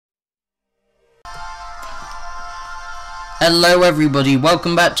Hello everybody,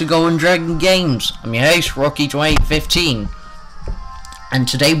 welcome back to Golden Dragon Games. I'm your host, Rocky2815. And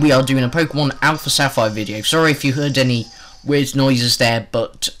today we are doing a Pokemon Alpha Sapphire video. Sorry if you heard any weird noises there,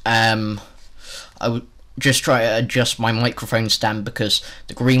 but I would just try to adjust my microphone stand because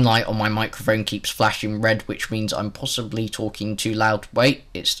the green light on my microphone keeps flashing red, which means I'm possibly talking too loud. Wait,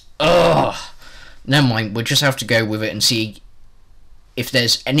 it's... Never mind, we'll just have to go with it and see if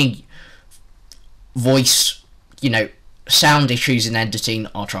there's any voice, sound issues in editing.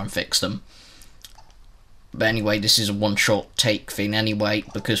 I'll try and fix them. But anyway, this is a one-shot take thing anyway,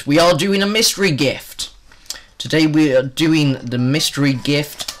 because we are doing a mystery gift. Today we are doing the mystery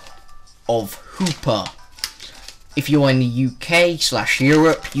gift of Hoopa. If you're in the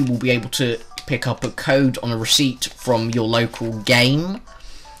UK/Europe, you will be able to pick up a code on a receipt from your local game.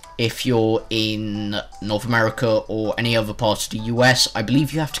 If you're in North America or any other part of the US, I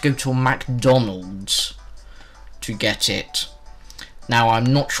believe you have to go to a McDonald's to get it. Now,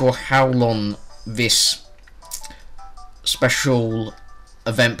 I'm not sure how long this special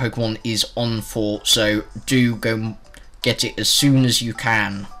event Pokemon is on for, so do go get it as soon as you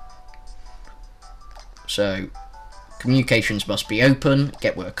can. So, communications must be open,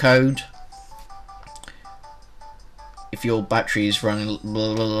 get with a code. If your battery is running,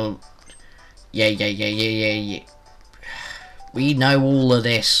 blah, blah, blah. Yeah. We know all of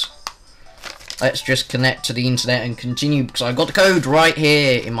this. Let's just connect to the internet and continue, because I got the code right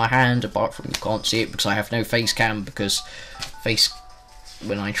here in my hand, apart from you can't see it because I have no face cam, because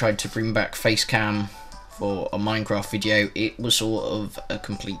when I tried to bring back face cam for a Minecraft video, it was sort of a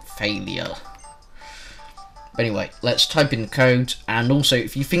complete failure. But anyway, let's type in the code, and also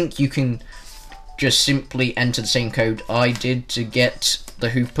if you think you can just simply enter the same code I did to get the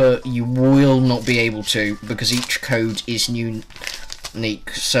Hoopa, you will not be able to, because each code is unique.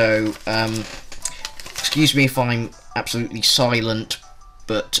 So excuse me if I'm absolutely silent,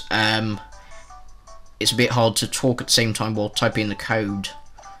 but it's a bit hard to talk at the same time while typing the code.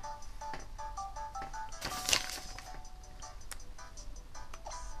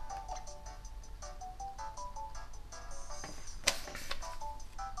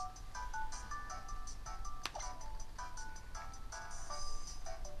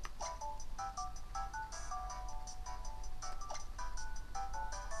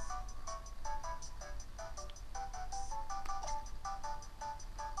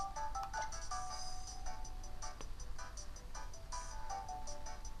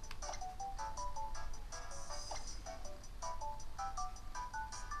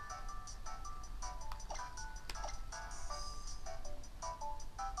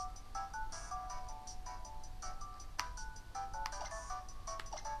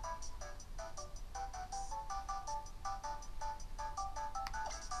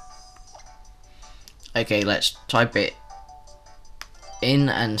 Okay, let's type it in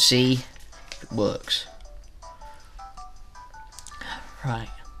and see if it works. Right.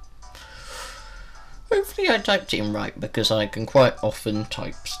 Hopefully I typed it in right, because I can quite often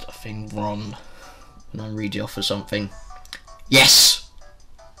type stuff in wrong when I read it off or something. Yes!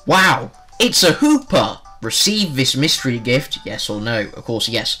 Wow! It's a Hoopa! Receive this mystery gift, yes or no? Of course,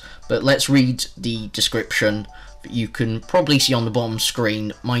 yes. But let's read the description that you can probably see on the bottom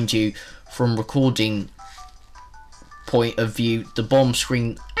screen. Mind you, from recording point of view, the bottom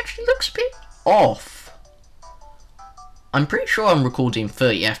screen actually looks a bit off. I'm pretty sure I'm recording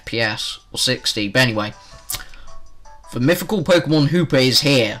 30 FPS or 60, but anyway. The mythical Pokemon Hoopa is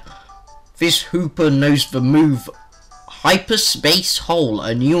here. This Hoopa knows the move Hyperspace Hole,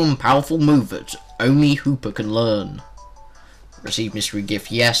 a new and powerful move that only Hoopa can learn. Receive mystery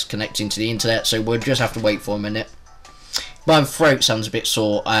gift, yes, connecting to the internet, so we'll just have to wait for a minute. My throat sounds a bit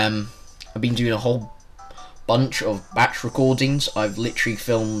sore. I've been doing a whole bunch of batch recordings. I've literally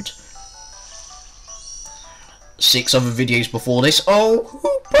filmed 6 other videos before this.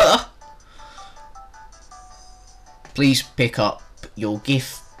 Oh, Hoopa! Please pick up your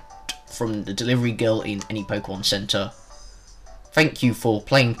gift from the delivery girl in any Pokemon Center. Thank you for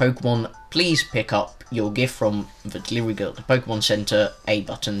playing Pokemon. Please pick up your gift from the delivery girl at the Pokemon Center. A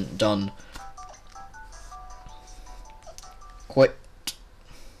button, done. Quit.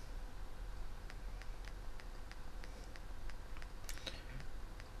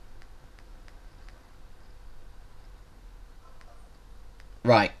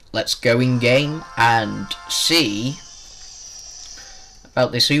 Right, let's go in game and see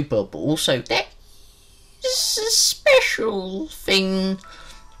about this Hoopa, but also there's a special thing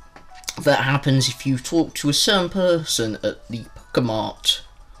that happens if you talk to a certain person at the Pokemart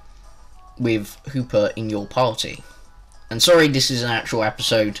with Hoopa in your party. And sorry, this is an actual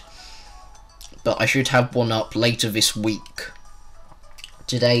episode but I should have one up later this week.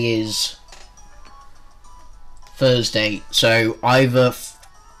 Today is Thursday, so either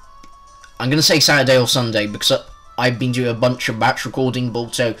I'm gonna say Saturday or Sunday, because I've been doing a bunch of batch recording, but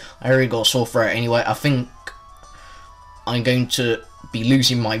also I already got a sore throat anyway. I think I'm going to be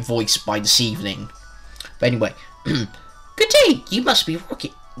losing my voice by this evening. But anyway, good day. You must be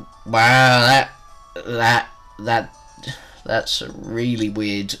Rocky. Wow, that's a really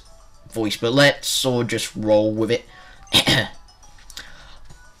weird voice, but let's sort of just roll with it.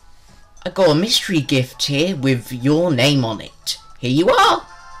 I got a mystery gift here with your name on it. Here you are.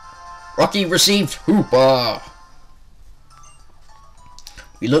 Rocky received hoopa.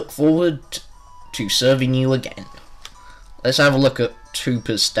 We look forward to serving you again. Let's have a look at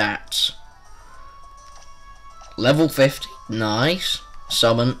Hoopa's stats. Level 50, nice.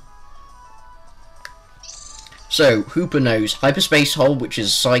 Summon. So, Hoopa knows Hyperspace Hole, which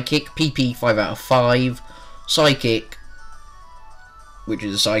is Psychic, PP 5 out of 5, Psychic, which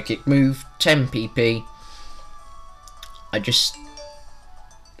is a Psychic move, 10 PP.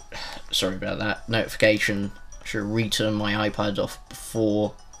 Sorry about that, notification. I should return my iPad off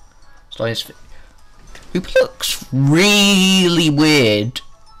before. Hoopa looks really weird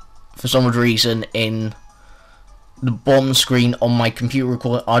for some odd reason in the bottom screen on my computer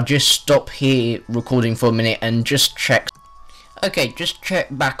recorder. I'll just stop here recording for a minute and just check. Okay, just check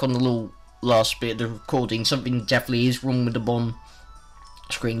back on the little last bit of the recording. Something definitely is wrong with the bottom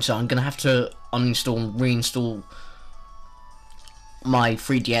screen, so I'm gonna have to uninstall and reinstall my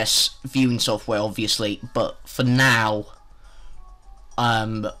 3DS viewing software, obviously. But for now,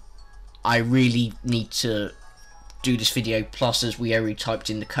 I really need to do this video, plus as we already typed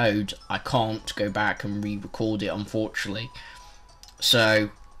in the code, I can't go back and re-record it, unfortunately. So,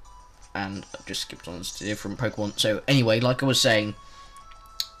 and I just skipped on to different Pokemon. So anyway, like I was saying,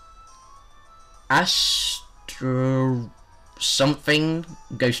 Astro something,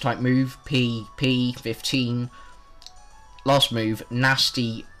 ghost type move, PP 15. Last move,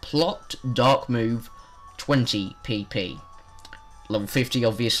 nasty plot, dark move, 20 PP. Level 50,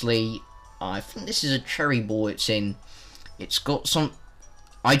 obviously. I think this is a cherry ball it's in. It's got some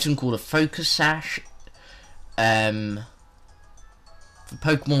item called a focus sash. The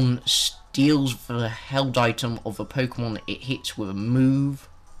Pokemon steals the held item of a Pokemon it hits with a move.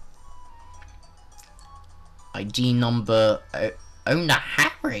 ID number Owner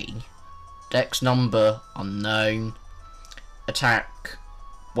Harry. Dex number unknown. Attack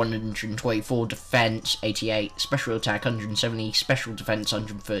 124, defense 88, special attack 170, special defense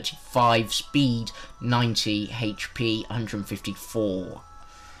 135, speed 90, HP 154.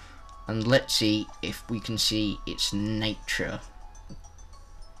 And let's see if we can see its nature.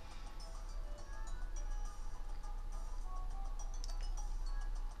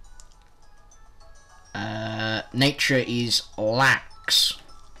 Nature is lax.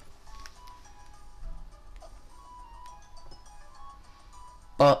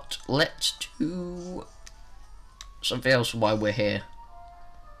 But let's do something else while we're here.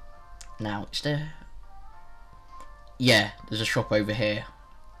 Now, is there? Yeah, there's a shop over here.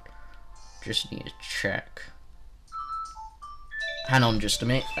 Just need to check. Hang on just a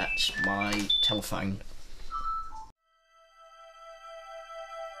minute, that's my telephone.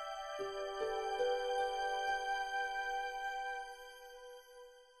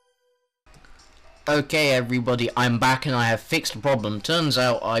 Okay everybody, I'm back and I have fixed the problem. Turns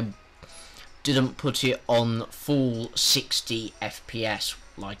out I didn't put it on full 60 FPS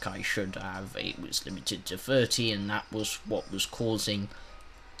like I should have. It was limited to 30 and that was what was causing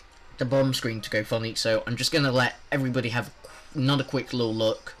the bottom screen to go funny. So I'm just going to let everybody have another quick little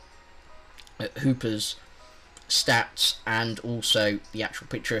look at Hoopa's stats and also the actual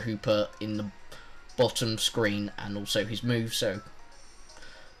picture of Hoopa in the bottom screen and also his move. So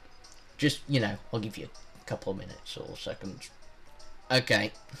just, you know, I'll give you a couple of minutes or seconds.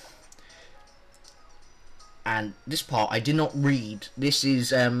 Okay. And this part I did not read. This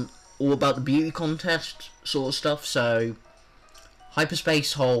is all about the beauty contest sort of stuff. So,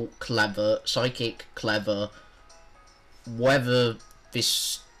 Hyperspace Hole, clever. Psychic, clever. Whatever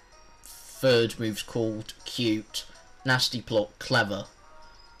this third move's called, cute. Nasty plot, clever.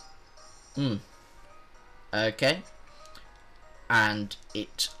 Okay. And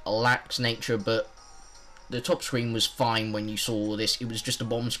it lacks nature, but the top screen was fine when you saw all this. It was just a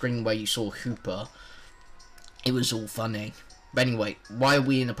bottom screen where you saw Hoopa. It was all funny. But anyway, why are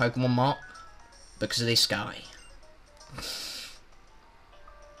we in a Pokemon Mart? Because of this guy.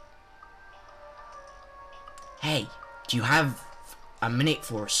 Hey, do you have a minute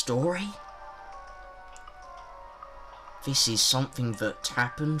for a story? This is something that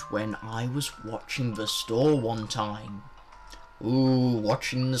happened when I was watching the store one time. Ooh,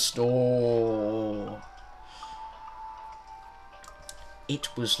 watching the store. It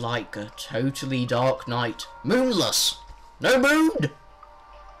was like a totally dark night. Moonless! No moon!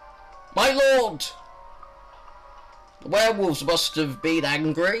 My lord! The werewolves must have been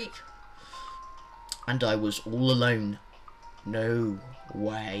angry. And I was all alone. No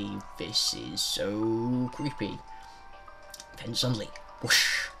way, this is so creepy. Then suddenly,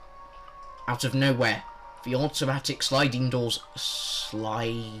 whoosh! Out of nowhere, the automatic sliding doors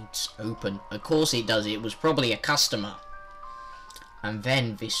slides open. Of course it does, it was probably a customer. And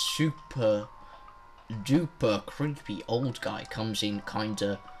then this super duper creepy old guy comes in,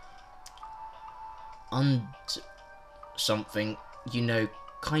 kinda something, you know,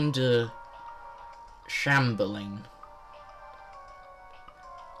 kinda shambling.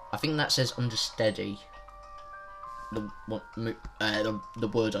 I think that says understeady. The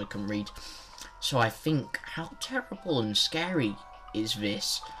word I can read. So I think, how terrible and scary is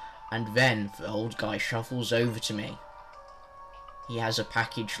this? And then the old guy shuffles over to me. He has a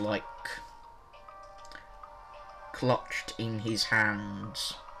package like clutched in his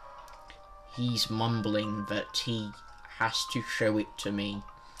hands. He's mumbling that he has to show it to me.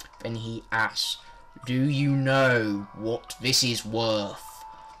 Then he asks, "Do you know what this is worth?"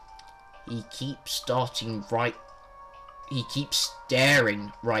 He keeps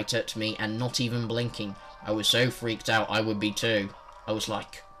staring right at me and not even blinking. I was so freaked out, I would be too. I was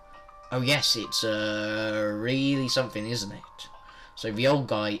like, oh yes, it's really something, isn't it? So the old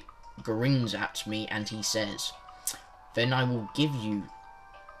guy grins at me and he says, "Then I will give you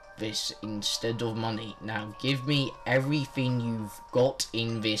this instead of money. Now give me everything you've got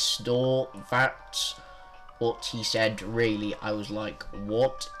in this store." That's what he said, really. I was like,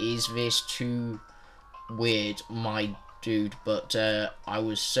 what is this? Too weird, my dude. But I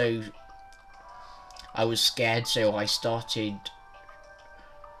was scared, so I started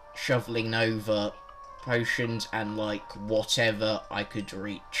shoveling over potions and like whatever I could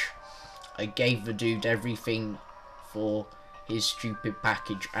reach. I gave the dude everything for his stupid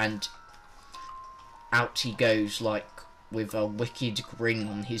package, and out he goes, like with a wicked grin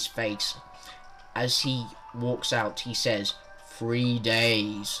on his face. As he walks out, he says, 3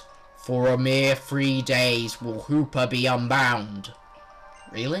 days. For a mere 3 days will Hoopa be unbound.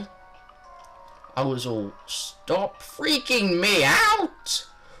 Really? I was all, stop freaking me out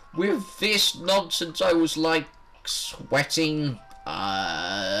with this nonsense. I was like sweating.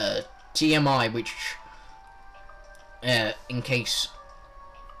 TMI, which in case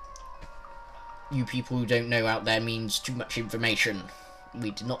you people who don't know out there, means too much information.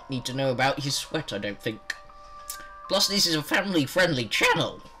 We do not need to know about his sweat, I don't think. Plus, this is a family-friendly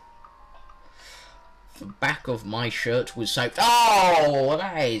channel. The back of my shirt was soaked. Oh,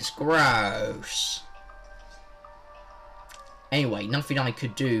 that is gross. Anyway, nothing I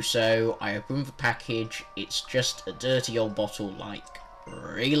could do, so I opened the package. It's just a dirty old bottle, like,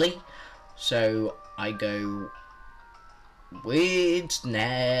 really? So I go,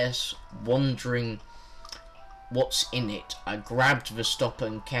 weirdness, wondering what's in it. I grabbed the stopper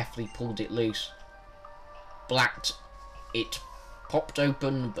and carefully pulled it loose. Blacked. It popped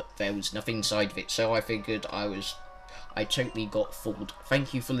open, but there was nothing inside of it, so I figured I totally got fooled.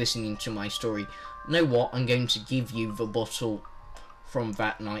 Thank you for listening to my story. You know what? I'm going to give you the bottle from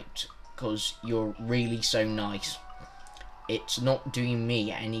that night, because you're really so nice. It's not doing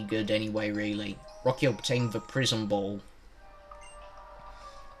me any good anyway, really. Rocky obtained the prison ball.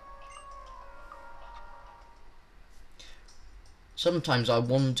 Sometimes I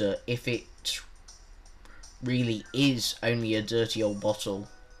wonder if it really is only a dirty old bottle.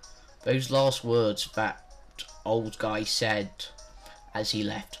 Those last words that old guy said as he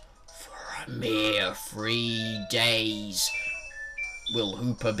left, for a mere 3 days will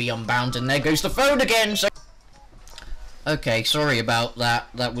Hoopa be unbound, and there goes the phone again. So okay, sorry about that.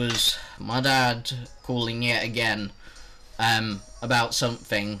 That was my dad calling yet again about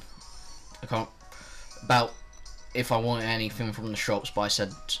something. About if I wanted anything from the shops, but I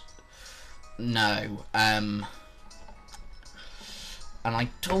said no. And I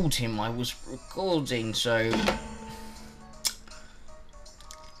told him I was recording, so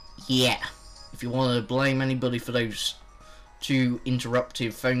yeah. If you want to blame anybody for those 2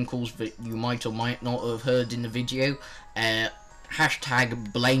 interruptive phone calls that you might or might not have heard in the video,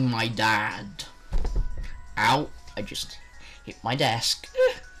 hashtag blame my dad. Ow, I just hit my desk.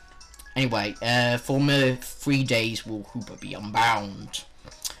 Anyway, for me, 3 days will Hoopa be unbound.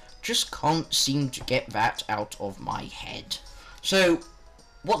 Just can't seem to get that out of my head. So,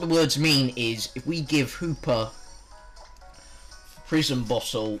 what the words mean is, if we give Hoopa prison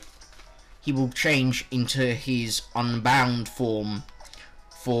bottle, he will change into his unbound form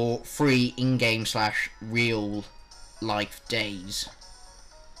for 3 in-game / real life days.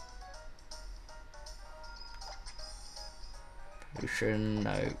 Potion,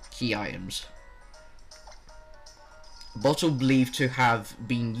 no. Key items. A bottle believed to have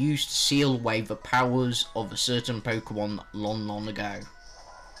been used to seal away the powers of a certain Pokemon long ago.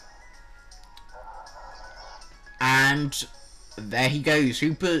 And there he goes.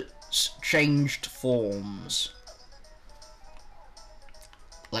 Hoopa's changed forms.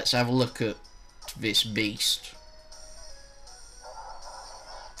 Let's have a look at this beast.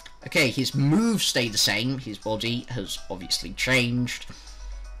 Okay, his moves stay the same. His body has obviously changed.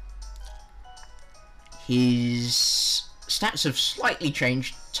 His stats have slightly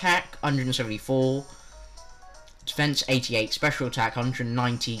changed. Attack 174, defense 88, special attack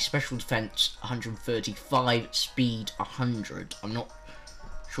 190, special defense 135, speed 100. I'm not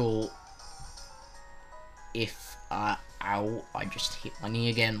sure if ow, I just hit my knee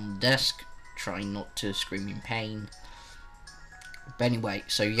again on the desk, trying not to scream in pain. But anyway,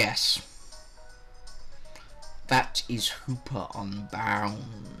 so yes, that is Hoopa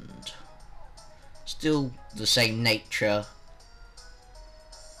Unbound. Still the same nature.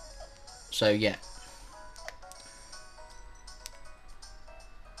 So yeah,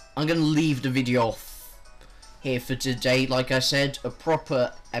 I'm gonna leave the video off here for today. Like I said, a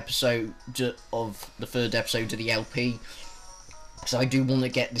proper episode of the 3rd episode of the LP, because I do want to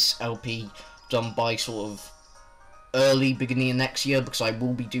get this LP done by sort of early beginning of next year, because I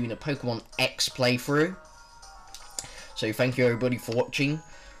will be doing a Pokemon X playthrough. So thank you everybody for watching.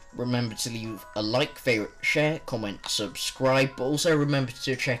 Remember to leave a like, favourite, share, comment, subscribe, but also remember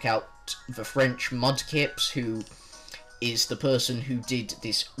to check out the French Mudkips, who is the person who did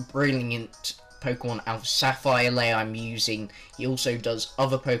this brilliant Pokemon Alpha Sapphire layout I'm using. He also does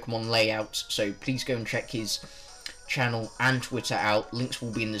other Pokemon layouts, so please go and check his channel and Twitter out. Links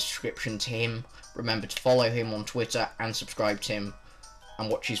will be in the description to him. Remember to follow him on Twitter and subscribe to him and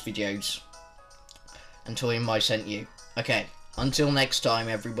watch his videos and tell him I sent you. Okay, until next time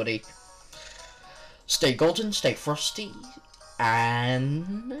everybody, stay golden, stay frosty,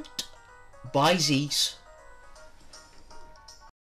 and bye Z's.